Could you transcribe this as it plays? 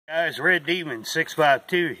Guys, Red Demon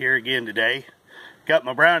 652 here again today. Got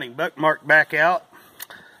my Browning Buckmark back out.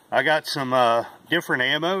 I got some different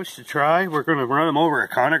ammos to try. We're going to run them over a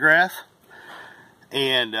chronograph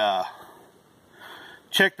and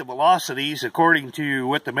check the velocities according to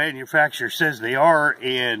what the manufacturer says they are.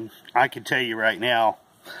 And I can tell you right now,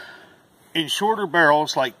 in shorter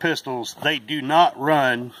barrels like pistols, they do not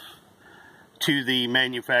run to the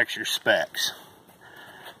manufacturer specs.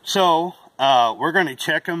 So we're going to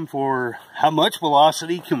check them for how much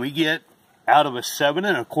velocity can we get out of a 7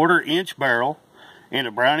 1/4 inch barrel in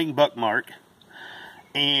a Browning Buckmark,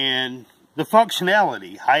 and the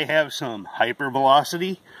functionality. I have some hyper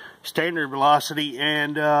velocity, standard velocity,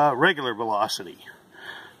 and regular velocity.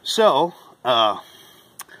 So my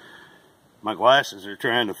glasses are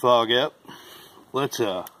trying to fog up. Let's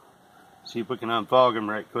see if we can unfog them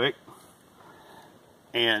right quick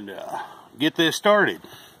and get this started.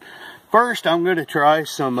 First, I'm going to try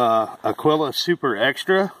some Aquila Super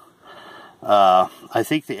Extra. I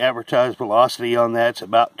think the advertised velocity on that's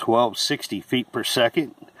about 1260 feet per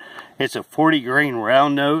second. It's a 40 grain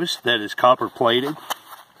round nose that is copper plated.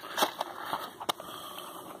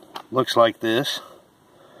 Looks like this.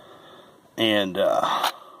 And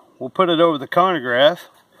we'll put it over the chronograph.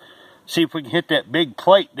 See if we can hit that big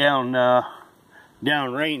plate down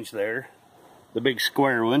range there. The big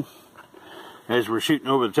square one. As we're shooting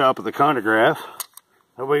over the top of the chronograph.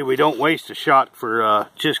 That way we don't waste a shot for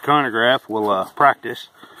just chronograph. We'll practice.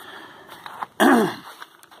 And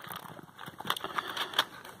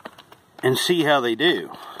see how they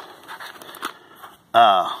do.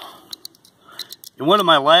 In one of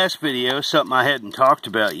my last videos, something I hadn't talked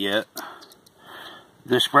about yet,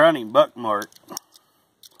 this Browning Buckmark,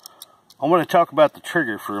 I want to talk about the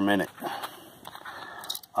trigger for a minute.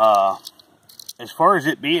 As far as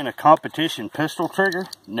it being a competition pistol trigger,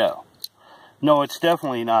 no. No, it's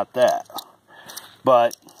definitely not that.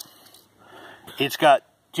 But it's got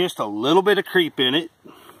just a little bit of creep in it.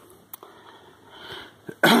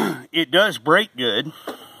 It does break good.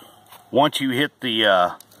 Once you hit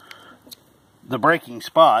the breaking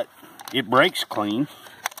spot, it breaks clean.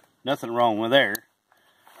 Nothing wrong with there.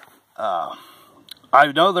 I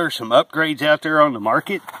know there's some upgrades out there on the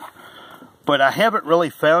market, but I haven't really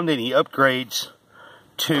found any upgrades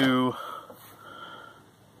to,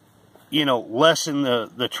 you know, lessen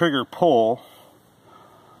the trigger pull.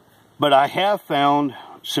 But I have found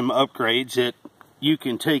some upgrades that you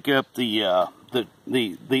can take up the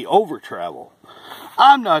over travel.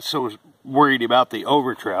 I'm not so worried about the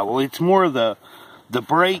over travel. It's more the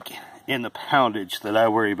break and the poundage that I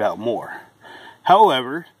worry about more.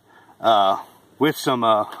 However, with some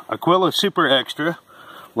Aquila Super Extra,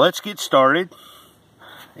 let's get started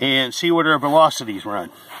and see what our velocities run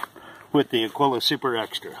with the Aquila Super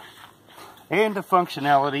Extra and the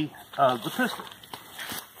functionality of the pistol.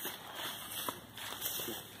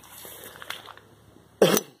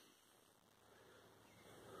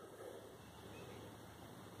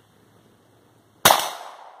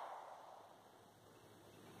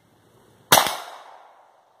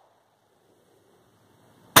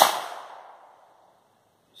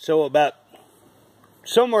 So about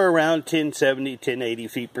somewhere around 1070, 1080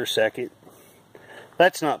 feet per second.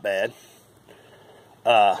 That's not bad.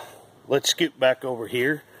 Let's scoot back over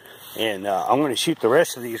here, and I'm going to shoot the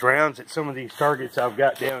rest of these rounds at some of these targets I've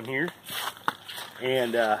got down here,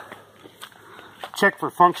 and check for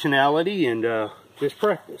functionality and just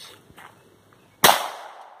practice.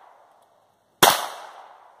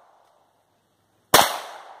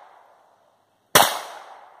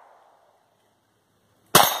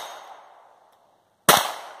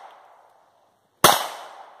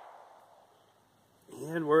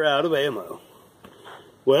 And we're out of ammo.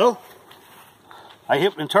 Well, I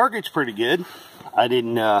hit my targets pretty good. I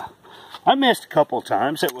missed a couple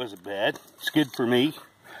times. That wasn't bad. It's good for me.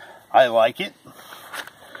 I like it.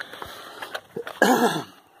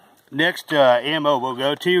 Next ammo we'll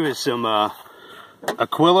go to is some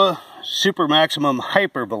Aquila Super Maximum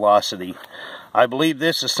Hyper Velocity. I believe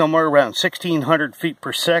this is somewhere around 1600 feet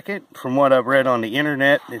per second from what I've read on the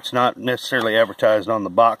internet. It's not necessarily advertised on the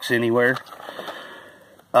box anywhere.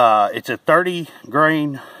 It's a 30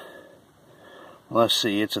 grain, let's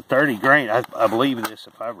see, it's a 30 grain, I believe this,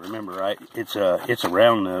 if I remember right, it's a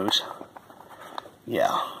round nose.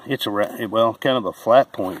 Yeah, it's well, kind of a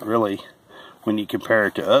flat point, really, when you compare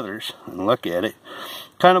it to others and look at it.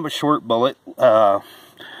 Kind of a short bullet, kind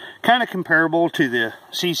of comparable to the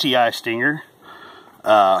CCI Stinger.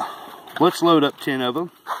 Let's load up 10 of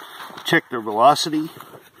them, check their velocity,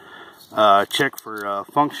 check for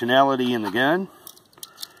functionality in the gun.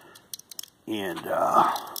 And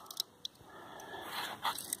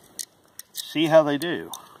see how they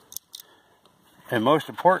do. And most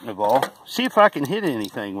important of all, see if I can hit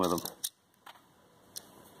anything with them.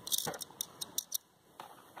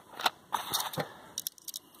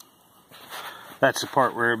 That's the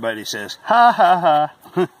part where everybody says, ha ha ha.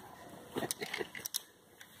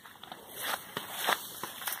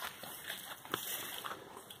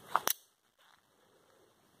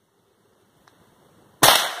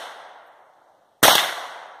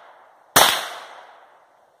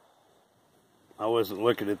 I wasn't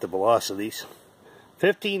looking at the velocities.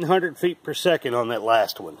 1,500 feet per second on that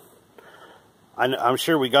last one. I'm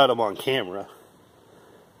sure we got them on camera,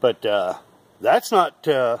 but that's not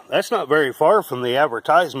very far from the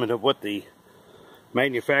advertisement of what the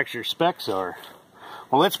manufacturer specs are.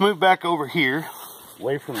 Well, let's move back over here,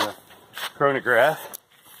 away from the chronograph,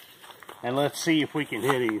 and let's see if we can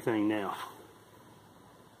hit anything now.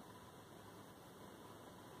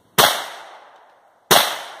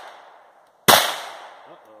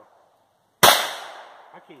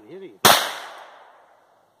 I can't hit anything.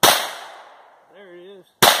 There it is.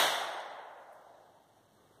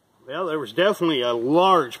 Well, there was definitely a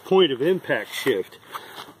large point of impact shift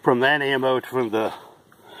from that ammo to the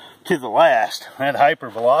last. That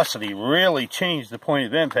hypervelocity really changed the point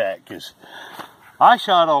of impact, because I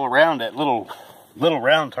shot all around that little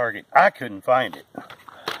round target. I couldn't find it.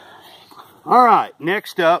 All right,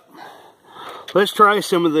 next up, let's try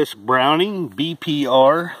some of this Browning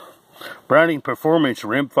BPR. Browning Performance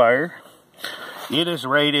Rimfire. It is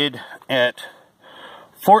rated at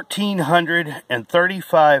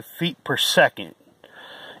 1,435 feet per second.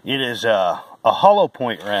 It is a hollow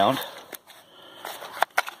point round.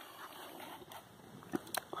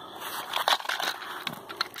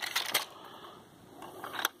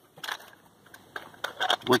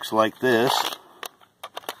 Looks like this.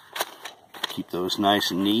 Keep those nice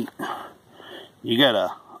and neat. You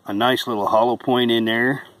got a nice little hollow point in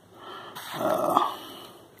there.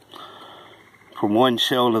 From one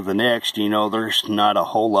shell to the next, you know, there's not a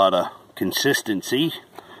whole lot of consistency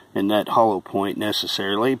in that hollow point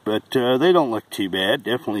necessarily, but they don't look too bad.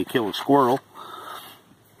 Definitely kill a squirrel.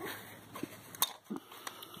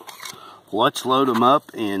 Let's load them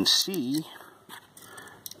up and see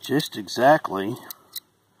just exactly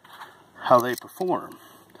how they perform.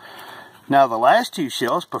 Now, the last two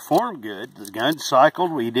shells performed good. The gun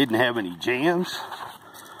cycled. We didn't have any jams.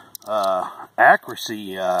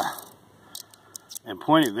 Accuracy and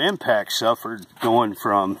point of impact suffered going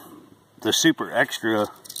from the super extra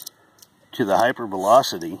to the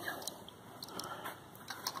hypervelocity,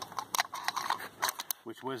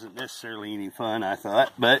 which wasn't necessarily any fun, I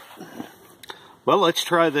thought. But well, let's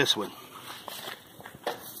try this one.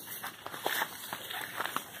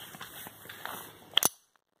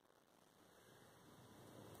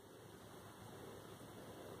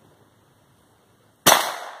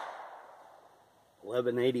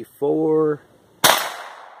 $11.84,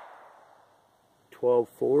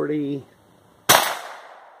 $12.40,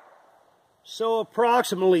 so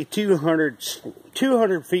approximately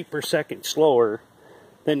 200 feet per second slower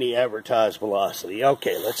than the advertised velocity.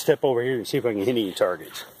 Okay, let's step over here and see if I can hit any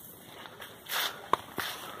targets.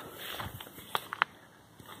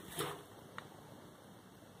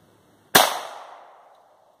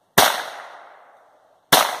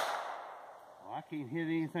 Well, I can't hit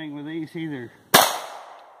anything with these either.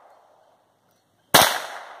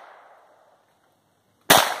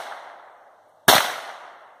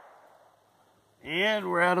 And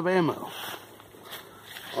we're out of ammo.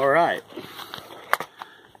 All right.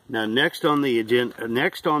 Now, next on the agenda,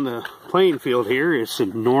 next on the playing field here is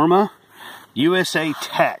some Norma USA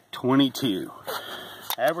Tack 22.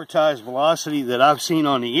 Advertised velocity that I've seen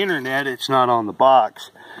on the internet, it's not on the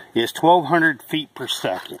box, is 1,200 feet per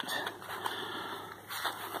second.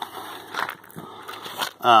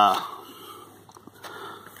 I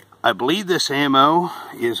believe this ammo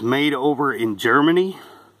is made over in Germany.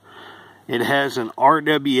 It has an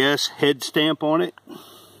RWS head stamp on it.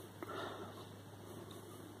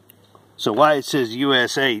 So why it says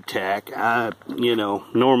USA tack, you know,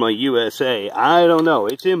 Norma USA, I don't know.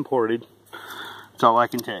 It's imported. That's all I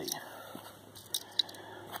can tell you.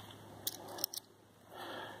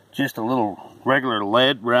 Just a little regular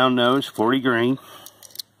lead round nose, 40 grain.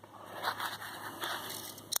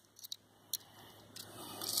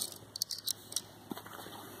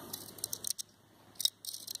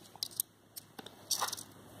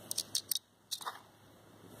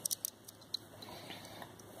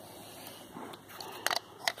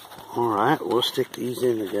 Alright, we'll stick these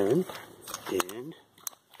in the gun and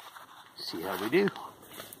see how we do.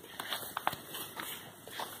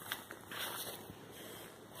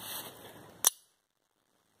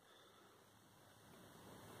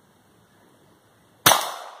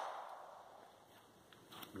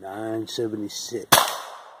 976,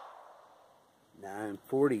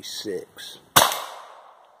 946,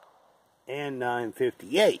 and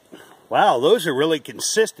 958. Wow, those are really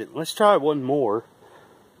consistent. Let's try one more.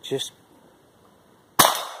 Just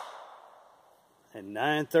and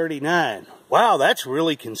 939. Wow, that's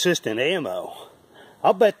really consistent ammo.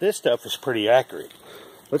 I'll bet this stuff is pretty accurate.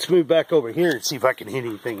 Let's move back over here and see if I can hit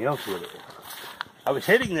anything else with it. I was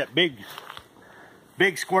hitting that big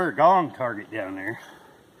square gong target down there.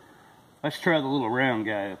 Let's try the little round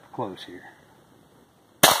guy up close here.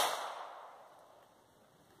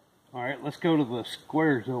 Alright, let's go to the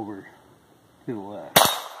squares over to the left.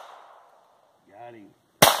 Got him.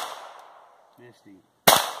 Missed him.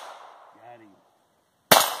 Got him.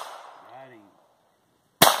 Got him.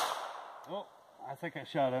 Oh, I think I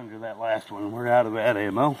shot under that last one. We're out of that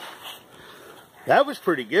ammo. That was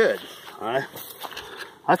pretty good. I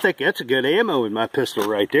think that's a good ammo in my pistol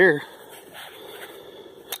right there.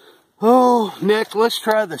 Oh, next let's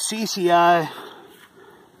try the CCI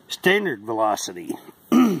standard velocity.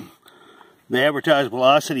 The advertised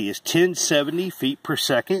velocity is 1070 feet per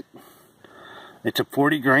second. It's a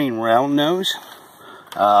 40 grain round nose.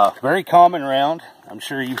 Very common round. I'm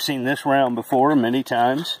sure you've seen this round before many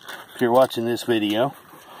times if you're watching this video.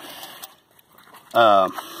 A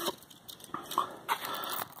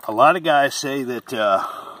lot of guys say that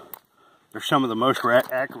they're some of the most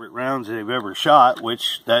accurate rounds they've ever shot,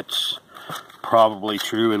 which that's probably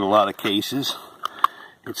true in a lot of cases.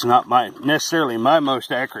 It's not necessarily my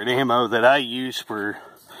most accurate ammo that I use for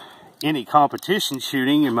any competition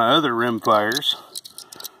shooting in my other rimfires.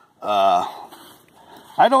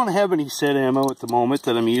 I don't have any set ammo at the moment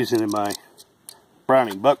that I'm using in my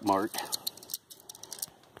Browning Buckmark.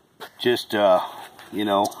 Just, you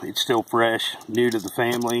know, it's still fresh, new to the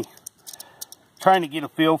family. Trying to get a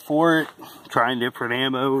feel for it, trying different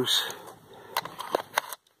ammos.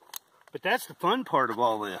 But that's the fun part of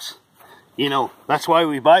all this. You know, that's why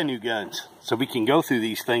we buy new guns, so we can go through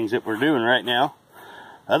these things that we're doing right now.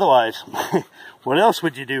 Otherwise, what else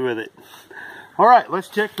would you do with it? Alright, let's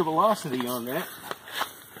check the velocity on that.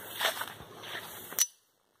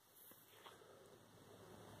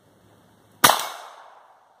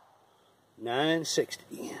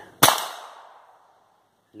 $960,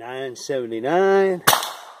 $979,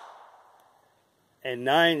 and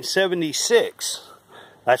 $976.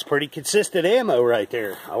 That's pretty consistent ammo right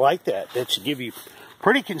there. I like that. That should give you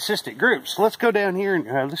pretty consistent groups. Let's go down here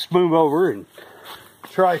and let's move over and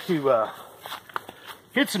try to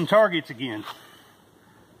hit some targets again.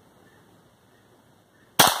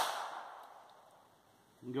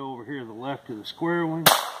 And go over here to the left to the square one.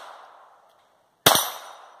 Got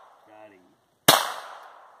him.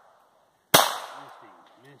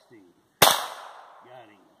 Missed him. Got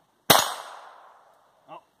him.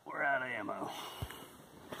 Oh, we're out of ammo.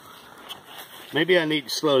 Maybe I need to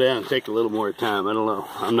slow down and take a little more time. I don't know.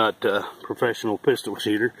 I'm not a professional pistol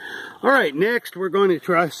shooter. Alright, next we're going to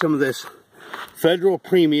try some of this Federal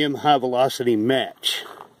Premium High Velocity Match.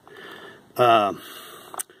 The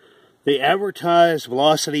advertised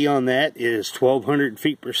velocity on that is 1,200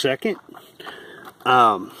 feet per second.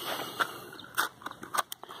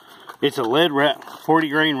 It's a lead 40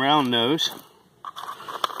 grain round nose.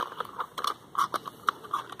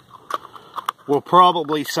 We'll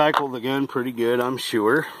probably cycle the gun pretty good, I'm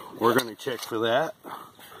sure. We're going to check for that.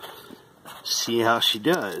 See how she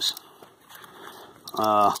does.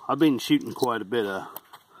 I've been shooting quite a bit of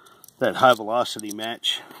that high velocity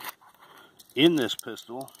match in this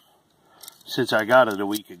pistol since I got it a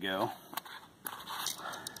week ago.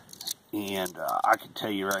 And I can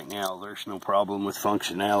tell you right now, there's no problem with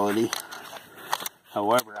functionality.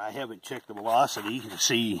 However, I haven't checked the velocity to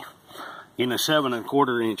see in a 7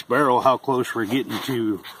 1/4 inch barrel how close we're getting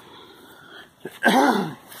to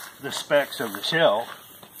the specs of the shell.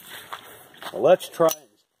 Well, let's try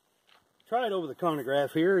it over the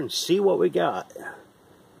chronograph here and see what we got.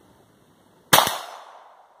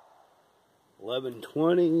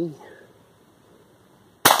 1120,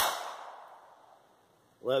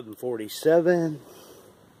 1147.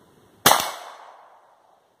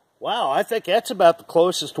 Wow, I think that's about the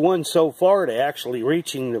closest one so far to actually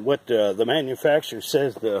reaching what the manufacturer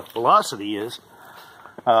says the velocity is.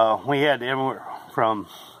 We had anywhere from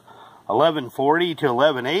 1140 to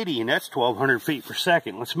 1180, and that's 1,200 feet per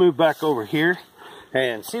second. Let's move back over here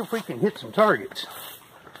and see if we can hit some targets.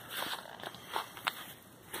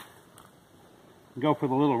 Go for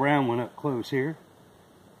the little round one up close here.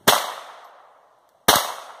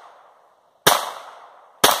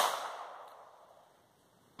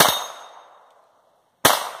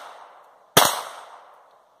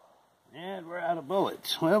 And we're out of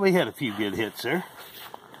bullets. Well, we had a few good hits there.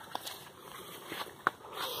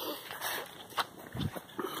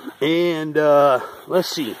 And let's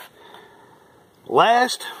see.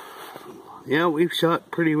 Yeah, we've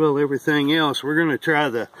shot pretty well everything else. We're going to try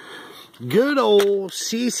the good old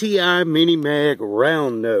CCI Mini Mag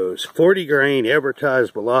round nose, 40 grain,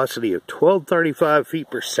 advertised velocity of 1235 feet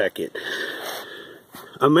per second.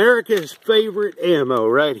 America's favorite ammo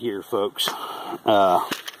right here, folks.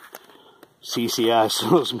 CCI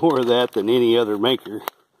sells more of that than any other maker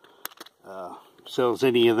sells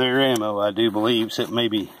any of their ammo, I do believe, except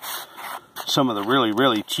maybe some of the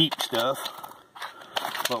really cheap stuff.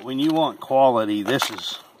 But when you want quality, this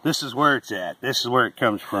is where it's at. This is where it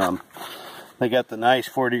comes from. They got the nice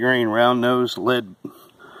 40 grain round nose lead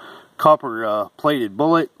copper plated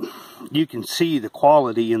bullet. You can see the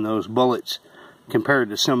quality in those bullets compared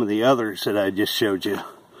to some of the others that I just showed you.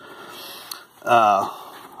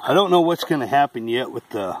 I don't know what's going to happen yet with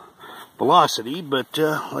the velocity, but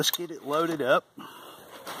let's get it loaded up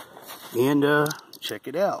and check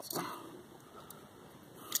it out.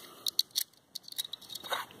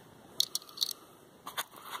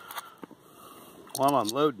 While I'm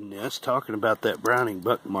loading this, talking about that Browning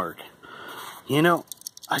Buckmark, you know,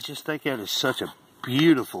 I just think that is such a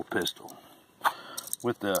beautiful pistol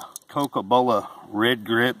with the Coca-Cola red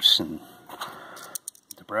grips and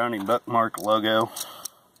the Browning Buckmark logo.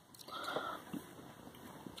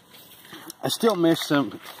 I still miss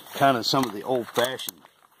some of the old-fashioned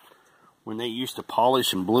when they used to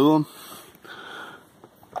polish and blue them.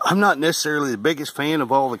 I'm not necessarily the biggest fan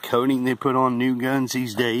of all the coating they put on new guns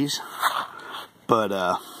these days,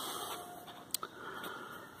 but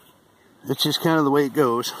it's just kind of the way it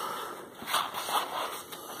goes.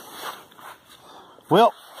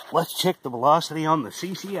 Well, let's check the velocity on the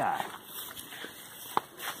CCI.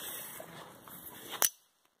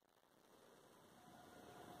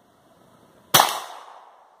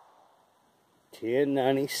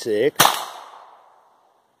 1096,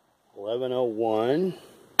 1101,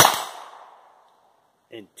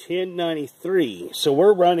 and 1093. So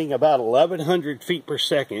we're running about 1100 feet per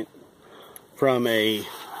second from a,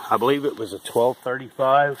 I believe it was a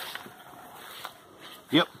 1235.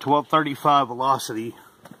 Yep, 1235 velocity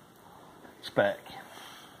spec.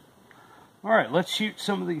 Alright, let's shoot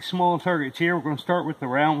some of these small targets here. We're going to start with the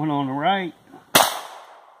round one on the right.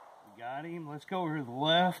 Got him. Let's go over to the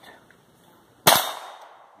left.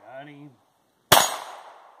 Got him.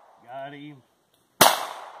 Got him.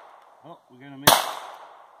 Oh, we're going to miss.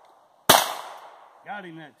 Got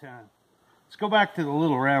him that time. Let's go back to the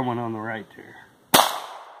little round one on the right there.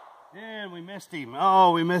 And we missed him.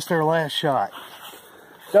 Oh, we missed our last shot.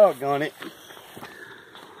 Doggone it.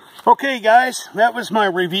 Okay, guys, that was my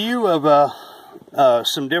review of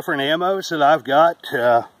some different ammos that I've got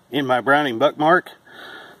in my Browning Buckmark.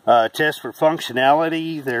 Test for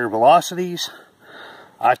functionality, their velocities.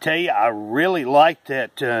 I tell you, I really liked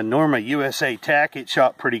that Norma USA tack. It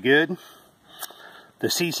shot pretty good. The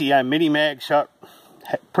CCI Mini Mag shot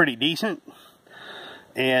pretty decent.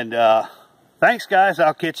 And thanks, guys.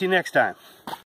 I'll catch you next time.